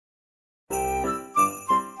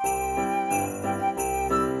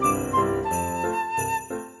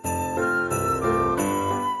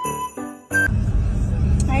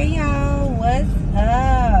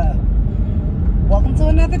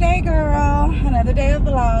Hey girl, another day of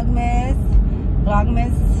Vlogmas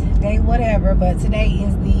Day whatever, but today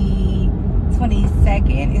is the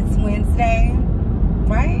 22nd. It's Wednesday,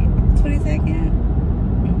 right?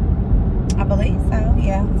 22nd? I believe so,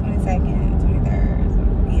 yeah. 22nd,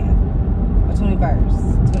 23rd, yeah. Or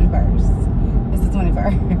 21st. It's the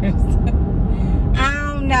 21st.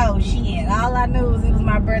 I don't know, shit. All I knew was it was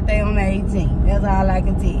my birthday on the 18th. That's all I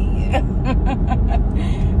can tell you.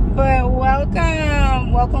 But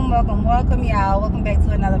welcome, y'all. Welcome back to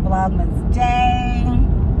another Vlogmas Day.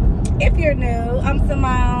 If you're new, I'm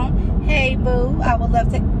Simone. Hey, boo. I would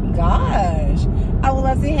love to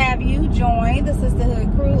have you join the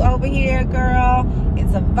sisterhood crew over here, girl.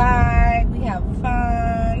 It's a vibe. We have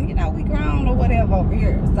fun. You know, we grown or whatever over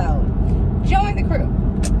here. So, join the crew.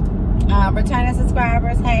 Returning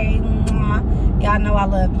subscribers, hey, y'all know I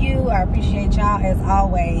love you. I appreciate y'all as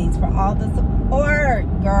always for all the support,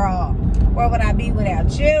 girl. Where would I be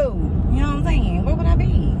without you? You know what I'm saying? Where would I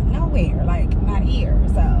be? Nowhere, like not here.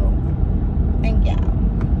 So thank y'all.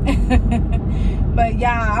 But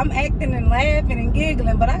y'all, I'm acting and laughing and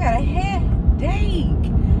giggling, but I got a headache.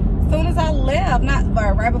 As soon as I left,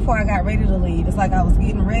 right before I got ready to leave, it's like I was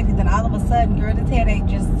getting ready, then all of a sudden, girl, this headache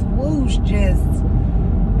just swoosh,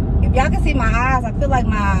 if y'all can see my eyes, I feel like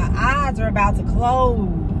my eyes are about to close.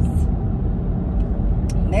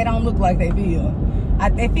 They don't look like they feel.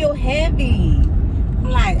 They feel heavy.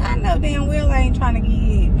 I'm like, I know damn well I ain't trying to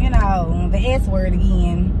get, you know, the S word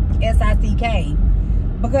again. S-I-C-K.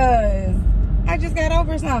 Because I just got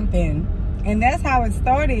over something. And that's how it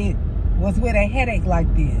started, was with a headache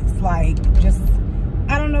like this. Like, just,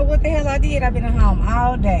 I don't know what the hell I did. I've been at home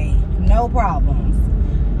all day. No problems.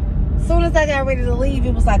 As soon as I got ready to leave,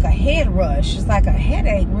 it was like a head rush. It's like a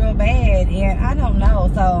headache real bad, and I don't know.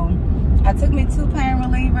 So I took me 2 pain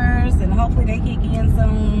relievers, and hopefully they kick in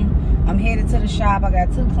soon. I'm headed to the shop. I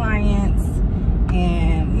got 2 clients,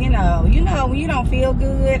 and you know when you don't feel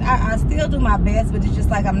good, I still do my best, but it's just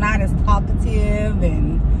like I'm not as talkative,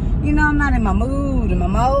 and you know I'm not in my mood, in my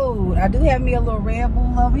mode. I do have me a little Red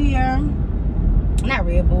Bull over here, not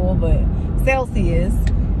Red Bull, but Celsius,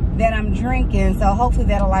 that I'm drinking, so hopefully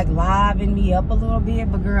that'll like liven me up a little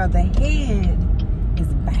bit. But girl, the head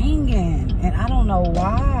is banging, and I don't know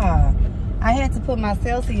why. I had to put my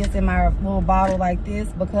Celsius in my little bottle like this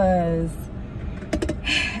because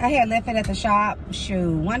I had left it at the shop,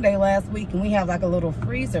 one day last week, and we have like a little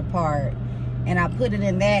freezer part, and I put it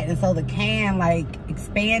in that, and so the can like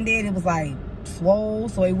expanded. It was like swole,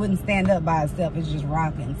 so it wouldn't stand up by itself. It's just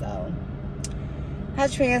rocking, so I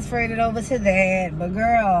transferred it over to that. But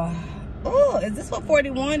girl, oh, is this what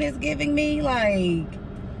 41 is giving me? Like,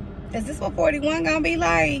 is this what 41 gonna be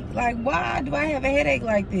like? Like, why do I have a headache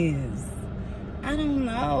like this? I don't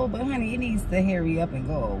know, but honey, it needs to hurry up and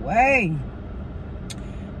go away.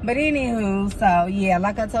 But anywho, so yeah,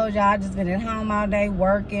 like I told y'all, I just been at home all day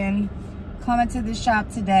working, coming to the shop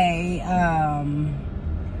today. I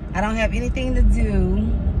don't have anything to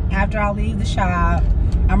do after I leave the shop.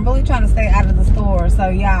 I'm really trying to stay out of the store. So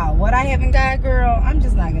y'all, what I haven't got, girl, I'm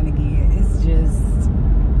just not gonna get. It's just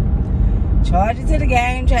charge it to the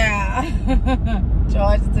game, child.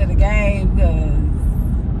 Charge it to the game, because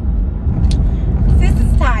sis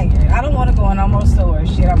is tired. I don't want to go in no more stores.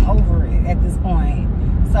 Shit, I'm over it at this point.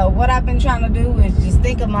 So what I've been trying to do is just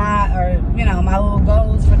think of my little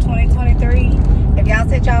goals for 2023. If y'all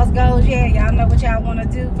set y'all's goals yet, y'all know what y'all want to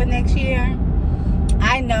do for next year.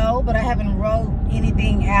 I know, but I haven't wrote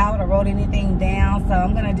anything out or wrote anything down, so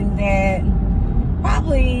I'm gonna do that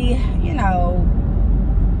probably, you know,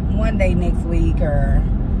 one day next week or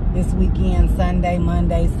this weekend, Sunday,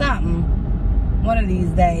 Monday, something. One of these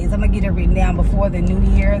days. I'm gonna get it written down before the new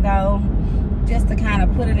year though, just to kind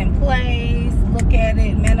of put it in place, look at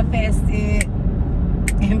it, manifest it,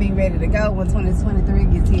 and be ready to go when 2023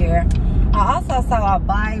 gets here. I also saw a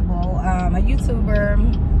Bible, a YouTuber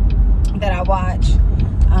that I watch.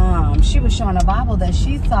 She was showing a Bible that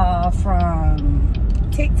she saw from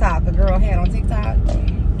TikTok, a girl had on TikTok,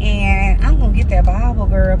 and I'm gonna get that Bible,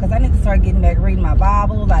 girl, because I need to start getting back reading my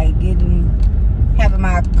Bible, like having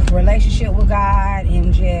my relationship with God,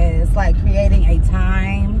 and just like creating a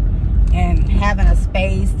time and having a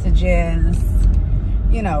space to just,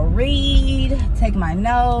 you know, read, take my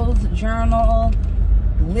notes, journal,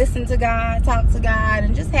 listen to God, talk to God,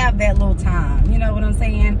 and just have that little time. You know what I'm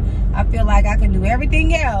saying? I feel like I can do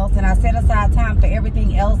everything else, and I set aside time for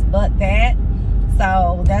everything else but that.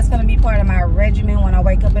 So that's going to be part of my regimen when I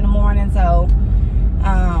wake up in the morning. So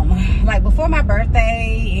like before my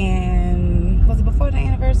birthday, and was it before the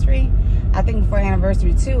anniversary? I think before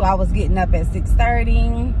anniversary too, I was getting up at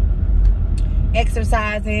 6:30,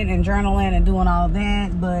 exercising and journaling and doing all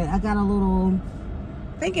that. But I got a little,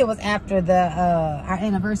 I think it was after the our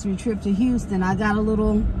anniversary trip to Houston, I got a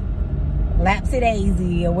little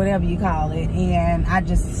lapsy-daisy or whatever you call it, and I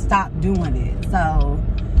just stopped doing it. So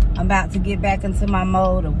I'm about to get back into my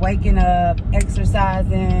mode of waking up,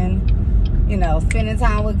 exercising, you know, spending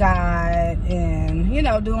time with God, and, you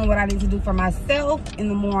know, doing what I need to do for myself in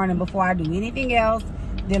the morning before I do anything else,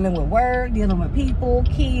 dealing with work, dealing with people,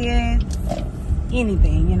 kids,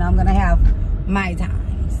 anything. You know, I'm gonna have my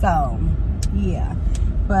time. So yeah,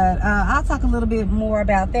 but I'll talk a little bit more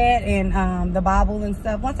about that and the Bible and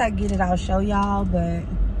stuff. Once I get it, I'll show y'all. But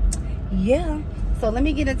yeah, so let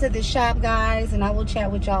me get into the shop, guys, and I will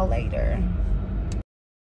chat with y'all later.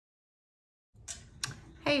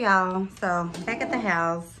 Hey y'all, so back at the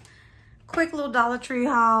house. Quick little Dollar Tree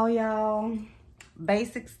haul, y'all.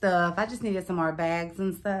 Basic stuff. I just needed some more bags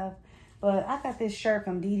and stuff. But I got this shirt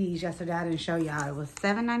from DD's yesterday. I didn't show y'all. It was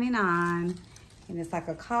 $7.99. And it's like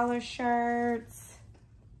a collar shirt.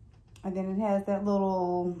 And then it has that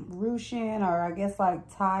little ruching, or I guess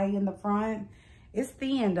like tie in the front. It's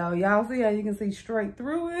thin though. Y'all see how you can see straight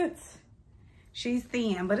through it? She's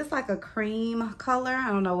thin, but it's like a cream color. I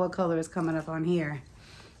don't know what color is coming up on here.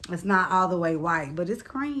 It's not all the way white, but it's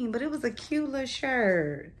cream. But it was a cute little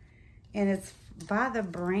shirt. And it's by the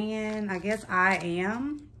brand, I guess, I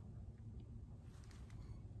Am.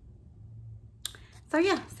 So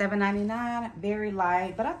yeah, $7.99, very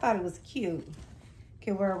light, but I thought it was cute.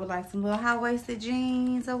 Can wear it with like some little high-waisted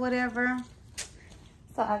jeans or whatever.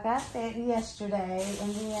 So I got that yesterday,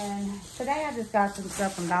 and then today I just got some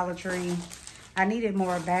stuff from Dollar Tree. I needed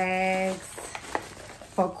more bags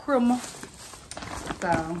for Christmas.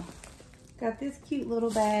 So got this cute little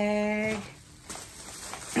bag.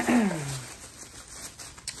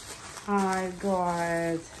 I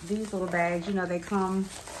got these little bags. You know, they come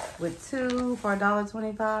with two for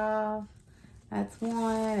 $1.25. That's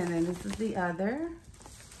one, and then this is the other.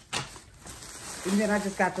 And then I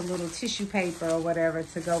just got the little tissue paper or whatever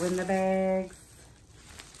to go in the bags.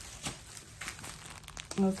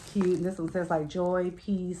 That's cute. And this one says like joy,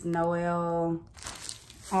 peace, Noel,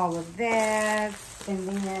 all of that. And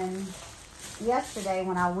then yesterday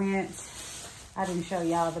when I went, I didn't show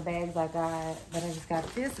y'all the bags I got, but I just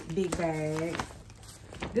got this big bag.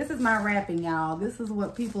 This is my wrapping, y'all. This is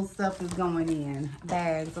what people's stuff is going in.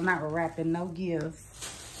 Bags. I'm not wrapping no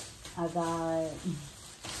gifts. I got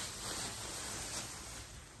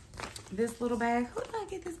this little bag. Who did I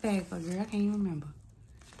get this bag for, girl? I can't even remember.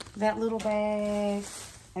 That little bag.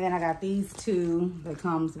 And then I got these two that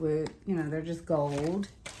comes with, you know, they're just gold.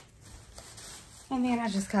 And then I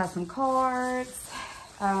just got some cards.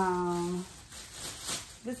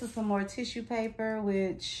 This is some more tissue paper,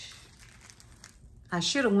 which I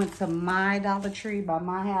should have went to my Dollar Tree by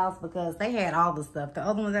my house because they had all the stuff. The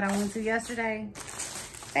other one that I went to yesterday,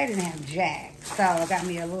 they didn't have jack. So I got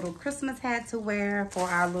me a little Christmas hat to wear for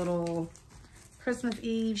our little Christmas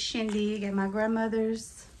Eve shindig at my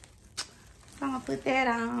grandmother's. So I'm gonna put that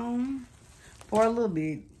on for a little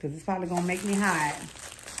bit because it's probably gonna make me hot.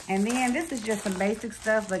 And then this is just some basic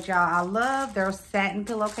stuff, but y'all, I love their satin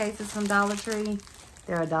pillowcases from Dollar Tree.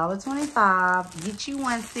 They're $1.25. Get you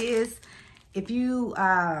one, sis. If you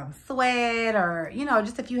sweat, or, you know,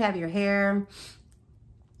 just if you have your hair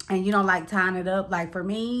and you don't like tying it up. Like for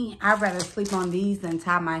me, I'd rather sleep on these than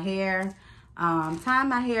tie my hair. Tying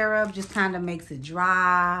my hair up just kind of makes it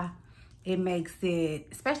dry. It makes it,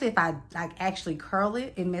 especially if I like actually curl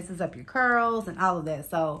it, it messes up your curls and all of that.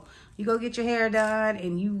 So you go get your hair done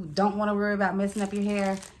and you don't want to worry about messing up your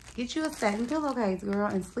hair, get you a satin pillowcase, girl,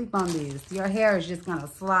 and sleep on this. Your hair is just gonna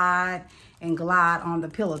slide and glide on the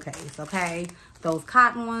pillowcase, okay? Those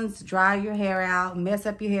cotton ones dry your hair out, mess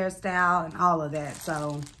up your hairstyle and all of that.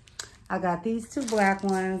 So I got these two black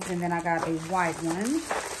ones, and then I got a white one.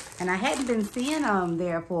 And I hadn't been seeing them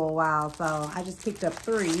there for a while, so I just picked up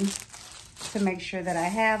 3 to make sure that I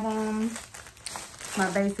have them. My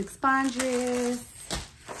basic sponges.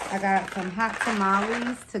 I got some hot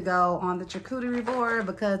tamales to go on the charcuterie board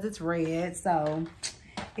because it's red, so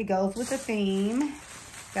it goes with the theme.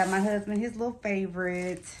 Got my husband his little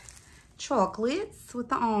favorite chocolates with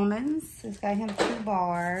the almonds. It's got him 2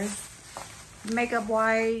 bars. Makeup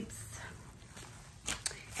wipes.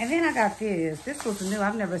 And then I got this. This was new.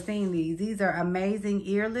 I've never seen these. These are amazing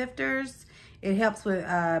ear lifters. It helps with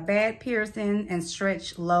bad piercing and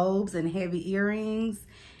stretch lobes and heavy earrings.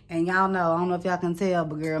 And y'all know, I don't know if y'all can tell,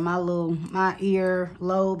 but girl, my ear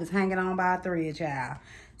lobe is hanging on by a thread, child.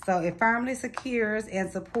 So it firmly secures and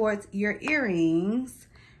supports your earrings.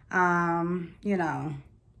 You know,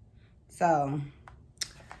 so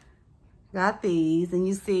got these, and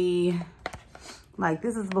you see Like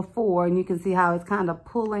this is before, and you can see how it's kind of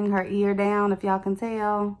pulling her ear down, if y'all can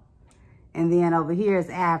tell. And then over here is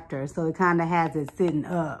after, so it kind of has it sitting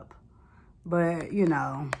up. But, you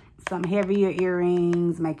know, some heavier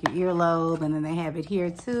earrings make your earlobe, and then they have it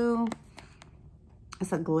here too.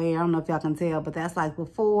 It's a glare, I don't know if y'all can tell, but that's like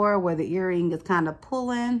before where the earring is kind of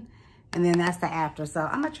pulling, and then that's the after. So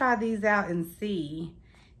I'm gonna try these out and see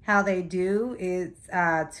how they do. It's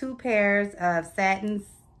 2 pairs of satin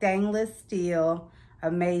stainless steel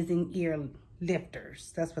amazing ear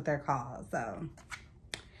lifters. That's what they're called. So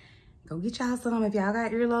go get y'all some if y'all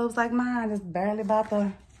got earlobes like mine. It's barely about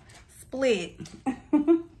to split.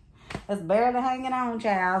 It's barely hanging on,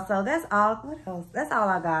 child. So that's all. What else? That's all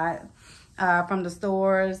I got from the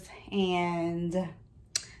stores, and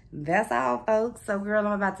that's all, folks. So girl,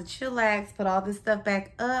 I'm about to chillax, put all this stuff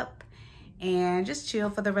back up, and just chill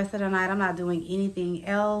for the rest of the night. I'm not doing anything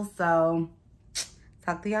else. So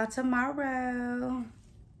talk to y'all tomorrow.